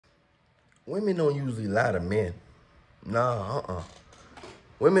Women don't usually lie to men. Nah,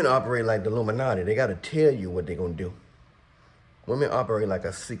 Women operate like the Illuminati. They got to tell you what they're going to do. Women operate like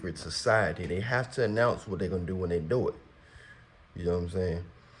a secret society. They have to announce what they're going to do when they do it. You know what I'm saying?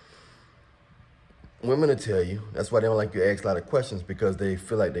 Women will tell you. That's why they don't like you to ask a lot of questions, because they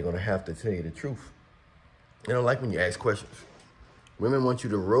feel like they're going to have to tell you the truth. They don't like when you ask questions. Women want you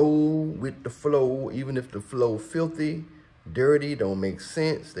to roll with the flow, even if the flow filthy, dirty, don't make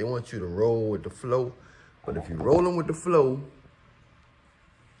sense. They want you to roll with the flow. But if you're rolling with the flow,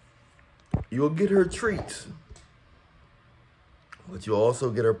 you'll get her treats. But you'll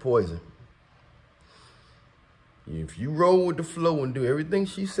also get her poison. If you roll with the flow and do everything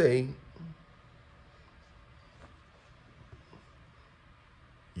she say,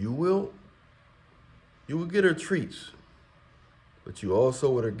 you will get her treats. But you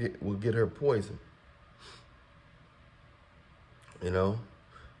also will get her poison. You know?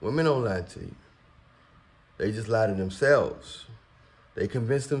 Women don't lie to you. They just lie to themselves. They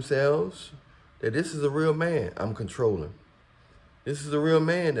convince themselves that this is a real man I'm controlling. This is a real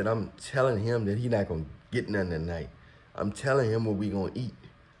man that I'm telling him that he's not going to get nothing tonight. I'm telling him what we going to eat.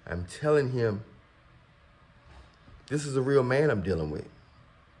 I'm telling him this is a real man I'm dealing with.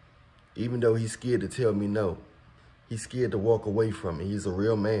 Even though he's scared to tell me no. He's scared to walk away from me. He's a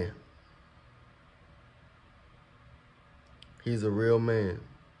real man. He's a real man.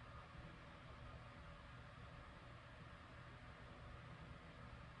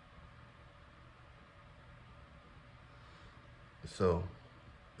 So,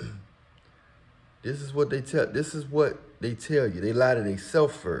 this is what they tell you. They lie to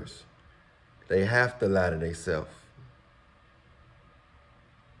themselves first. They have to lie to themselves.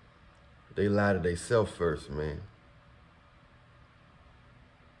 They lie to themselves first, man.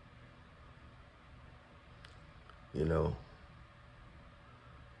 You know,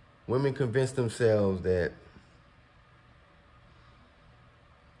 women convince themselves that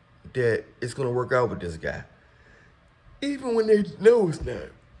it's going to work out with this guy. Even when they know it's not.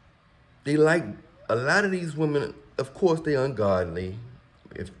 They like, a lot of these women, of course, they're ungodly.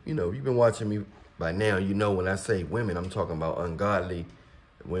 If, you know, you've been watching me by now, you know when I say women, I'm talking about ungodly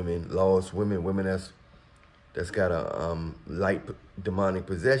women, lost women, women that's got a light demonic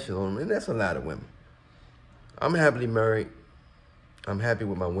possession on them, and that's a lot of women. I'm happily married. I'm happy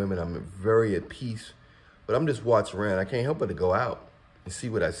with my women. I'm very at peace. But I'm just watching around. I can't help but to go out and see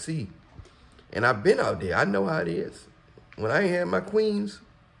what I see. And I've been out there. I know how it is. When I ain't had my queens,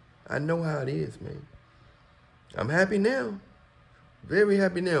 I know how it is, man. I'm happy now. Very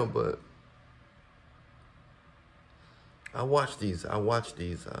happy now, but I watched them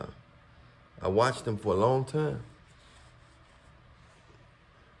for a long time.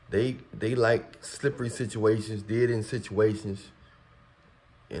 They like slippery situations, dead-end situations,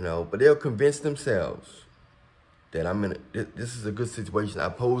 you know, but they'll convince themselves that this is a good situation. I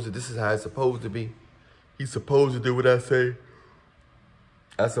pose it, this is how it's supposed to be. He's supposed to do what I say.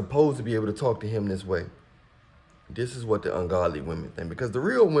 I'm supposed to be able to talk to him this way. This is what the ungodly women think. Because the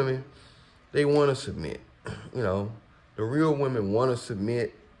real women, they want to submit. You know, the real women want to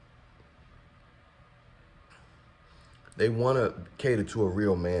submit. They want to cater to a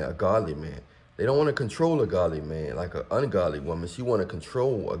real man, a godly man. They don't want to control a godly man like an ungodly woman. She want to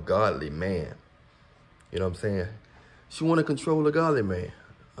control a godly man. You know what I'm saying? She want to control a godly man.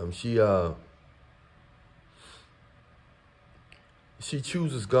 She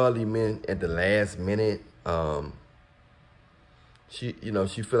chooses godly men at the last minute. She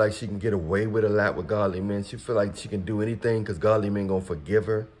feel like she can get away with a lot with godly men. She feel like she can do anything because godly men gonna forgive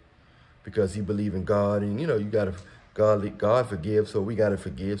her because he believe in God. And, you know, God forgives, so we got to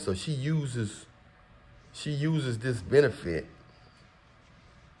forgive. So she uses this benefit.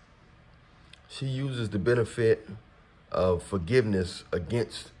 She uses the benefit of forgiveness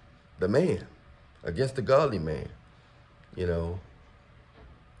against the man, against the godly man, you know.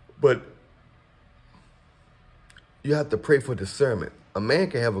 But you have to pray for discernment. A man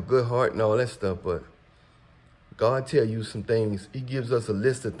can have a good heart and all that stuff, but God tell you some things. He gives us a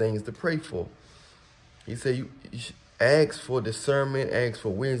list of things to pray for. He said you should ask for discernment, ask for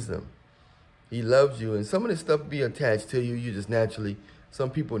wisdom. He loves you. And some of this stuff be attached to you. You just naturally,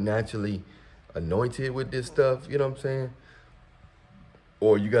 some people naturally anointed with this stuff. You know what I'm saying?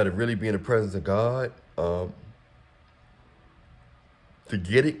 Or you got to really be in the presence of God to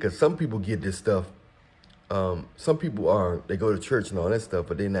get it. Because some people get this stuff. Some people they go to church and all that stuff,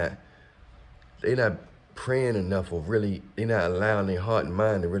 but they're not praying enough, or really, they're not allowing their heart and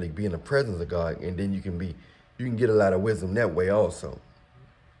mind to really be in the presence of God. And then you can get a lot of wisdom that way also.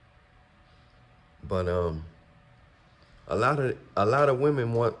 But A lot of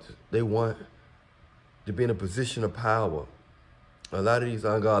women want to be in a position of power. A lot of these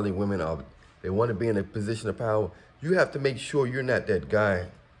ungodly women they want to be in a position of power. You have to make sure you're not that guy,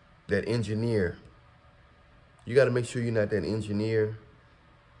 that engineer. You got to make sure you're not that engineer.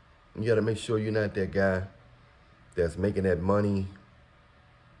 You got to make sure you're not that guy that's making that money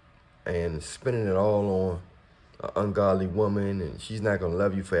and spending it all on an ungodly woman, and she's not going to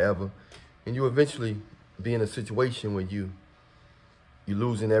love you forever. And you eventually be in a situation where you're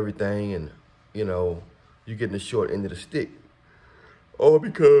losing everything, and, you know, you're getting the short end of the stick. All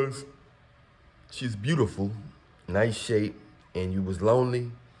because she's beautiful, nice shape, and you was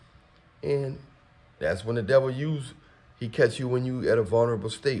lonely. And that's when the devil he catch you when you at a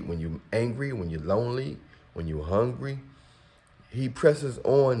vulnerable state, when you're angry, when you're lonely, when you're hungry. He presses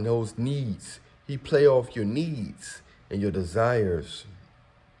on those needs. He play off your needs and your desires.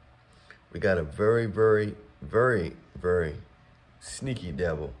 We got a very, very, very, very sneaky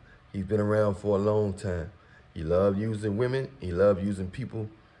devil. He's been around for a long time. He loves using women. He loves using people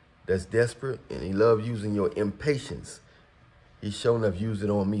that's desperate. And he loves using your impatience. He's shown up used it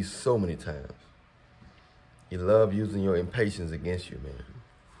on me so many times. He loves using your impatience against you,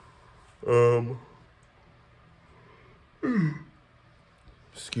 man.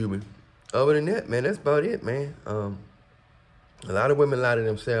 Excuse me. Other than that, man, that's about it, man. A lot of women lie to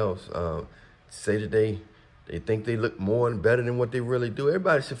themselves. Say that they think they look more and better than what they really do.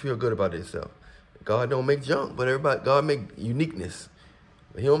 Everybody should feel good about themselves. God don't make junk, but God make uniqueness.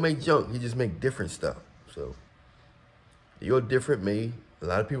 He don't make junk. He just make different stuff. So you're different, me. A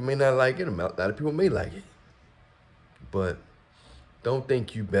lot of people may not like it. A lot of people may like it. But don't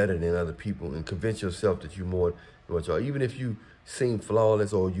think you better than other people and convince yourself that you're more than what you are. Even if you seem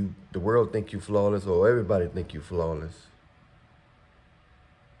flawless, or the world think you flawless, or everybody think you flawless,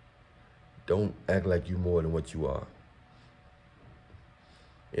 don't act like you more than what you are.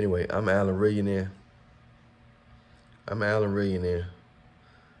 Anyway, I'm Alan Millionaire.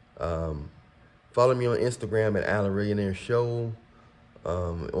 Follow me on Instagram at Alan Millionaire Show.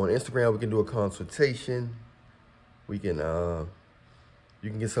 On Instagram, we can do a consultation. We can, you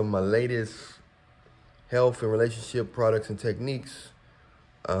can get some of my latest health and relationship products and techniques.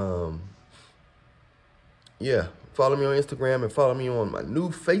 Yeah, follow me on Instagram and follow me on my new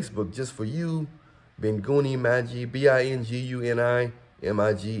Facebook just for you, Binguni Magi, Binguni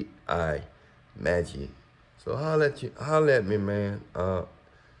Magi, Magi. So holla at me, man,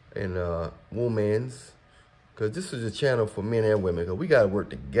 and womans, because this is a channel for men and women, because we got to work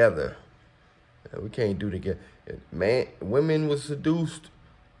together. We can't do together. Man, women was seduced,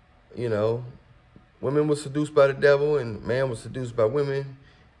 you know. Women was seduced by the devil, and man was seduced by women,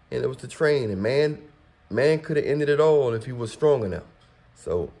 and it was the train. And man could have ended it all if he was strong enough.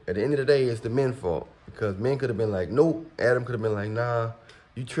 So at the end of the day, it's the men's fault, because men could have been like, nope. Adam could have been like, nah,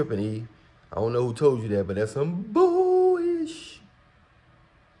 you tripping, Eve. I don't know who told you that, but that's some bullish.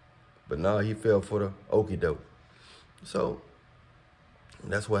 But nah, he fell for the okie doke. So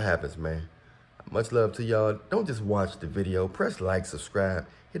that's what happens, man. Much love to y'all. Don't just watch the video. Press like, subscribe,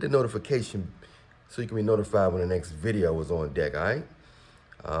 hit the notification so you can be notified when the next video is on deck, all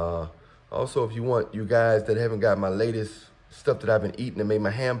right? Also, if you want, you guys that haven't got my latest stuff that I've been eating that made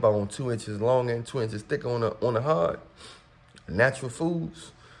my ham bone 2 inches longer and 2 inches thicker on the hard, natural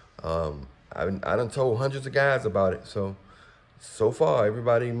foods, I done told hundreds of guys about it. So far,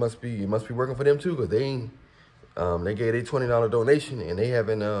 everybody must be working for them too, because they gave a $20 donation and they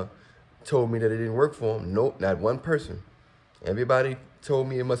haven't told me that it didn't work for them. Nope, not one person. Everybody told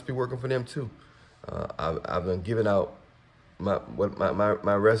me it must be working for them too. I've been giving out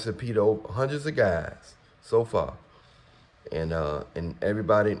my recipe to hundreds of guys so far, and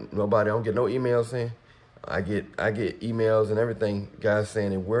everybody, nobody, I don't get no emails saying. I get emails and everything, guys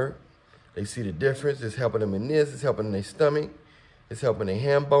saying it worked. They see the difference. It's helping them in this. It's helping their stomach. It's helping their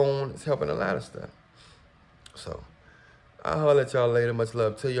ham bone. It's helping a lot of stuff. So I'll holler at y'all later. Much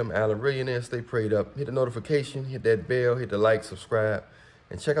love to you. I'm Alan Millionaire. Stay prayed up. Hit the notification. Hit that bell. Hit the like, subscribe,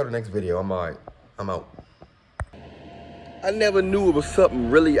 and check out the next video. I'm all right. I'm out. I never knew it was something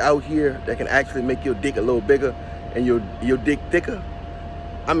really out here that can actually make your dick a little bigger and your dick thicker.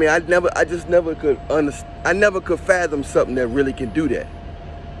 I mean, I just never could understand. I never could fathom something that really can do that.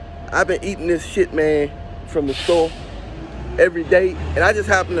 I've been eating this shit, man, from the store every day, and I just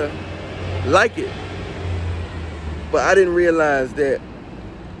happen to like it. But I didn't realize that.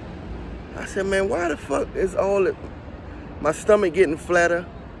 I said, man, why the fuck is my stomach getting flatter,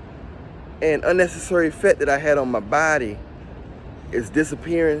 and unnecessary fat that I had on my body is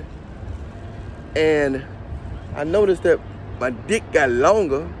disappearing? And I noticed that my dick got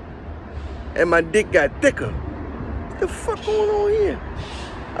longer and my dick got thicker. the fuck going on here?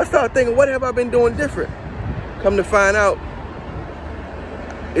 I started thinking, what have I been doing different? Come to find out,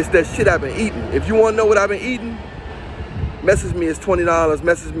 it's that shit I've been eating. If you want to know what I've been eating, message me. It's $20.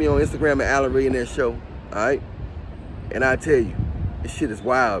 Message me on Instagram at Alan Millionaire Show. All right? And I tell you, this shit is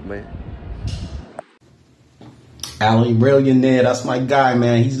wild, man. Alan Millionaire, that's my guy,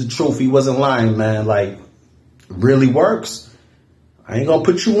 man. He's the truth. He wasn't lying, man. Like, really works. I ain't gonna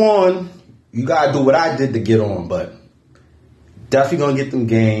put you on. You gotta do what I did to get on, but definitely gonna get them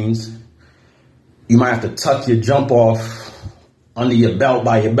gains. You might have to tuck your jump off under your belt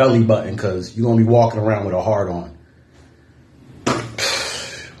by your belly button because you're gonna be walking around with a heart on.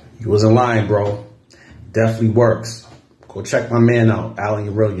 You wasn't lying, bro. Definitely works. Go check my man out,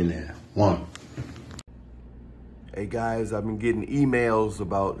 Alan Millionaire. One. Hey guys, I've been getting emails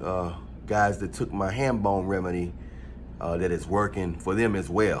about guys that took my ham bone remedy that is working for them as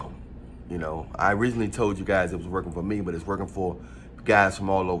well. You know, I originally told you guys it was working for me, but it's working for guys from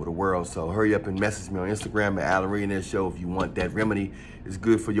all over the world. So hurry up and message me on Instagram at Alan Millionaire Show if you want that remedy. It's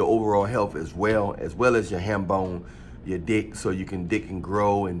good for your overall health as well as your ham bone, your dick, so you can dick and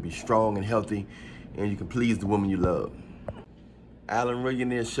grow and be strong and healthy, and you can please the woman you love. Alan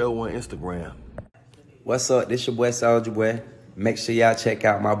Millionaire Show on Instagram. What's up? This your boy Soulja Boy. Make sure y'all check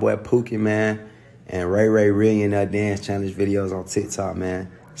out my boy Pookie, man, and Ray Millionaire Dance Challenge videos on TikTok, man.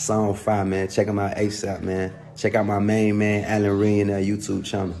 Song 5, man. Check them out ASAP, man. Check out my main man, Alan Millionaire YouTube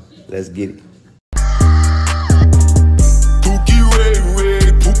channel. Let's get it. Pookie Ray,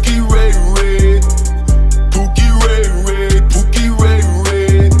 Pookie Ray. Pookie Ray, Pookie Ray.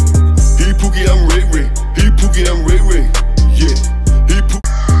 He Pookie, I'm Ray. He Pookie, I'm Ray. Yeah. He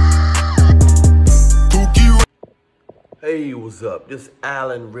Pookie Ray. Hey, what's up? This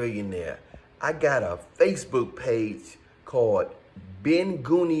Alan Millionaire. I got a Facebook page called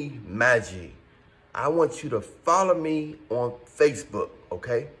Benguni Magic. I want you to follow me on Facebook,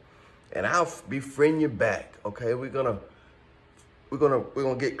 okay? And I'll befriend you back, okay? We're gonna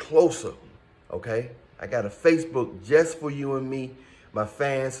get closer, okay? I got a Facebook just for you and me, my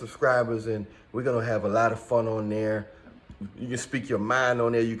fans, subscribers, and we're gonna have a lot of fun on there. You can speak your mind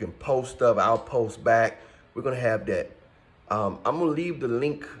on there. You can post stuff. I'll post back. We're gonna have that. I'm gonna leave the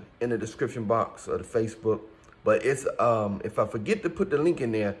link in the description box of the Facebook. But it's if I forget to put the link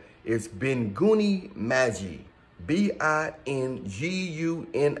in there, it's Benguni Magic. Binguni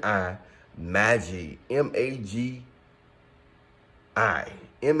Magic. Magi. Magi.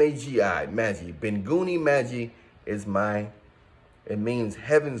 Magic. Benguni Magic is it means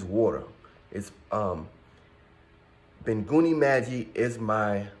heaven's water. It's Benguni Magic is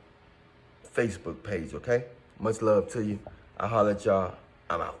my Facebook page, okay? Much love to you. I'll holler at y'all.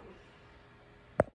 I'm out.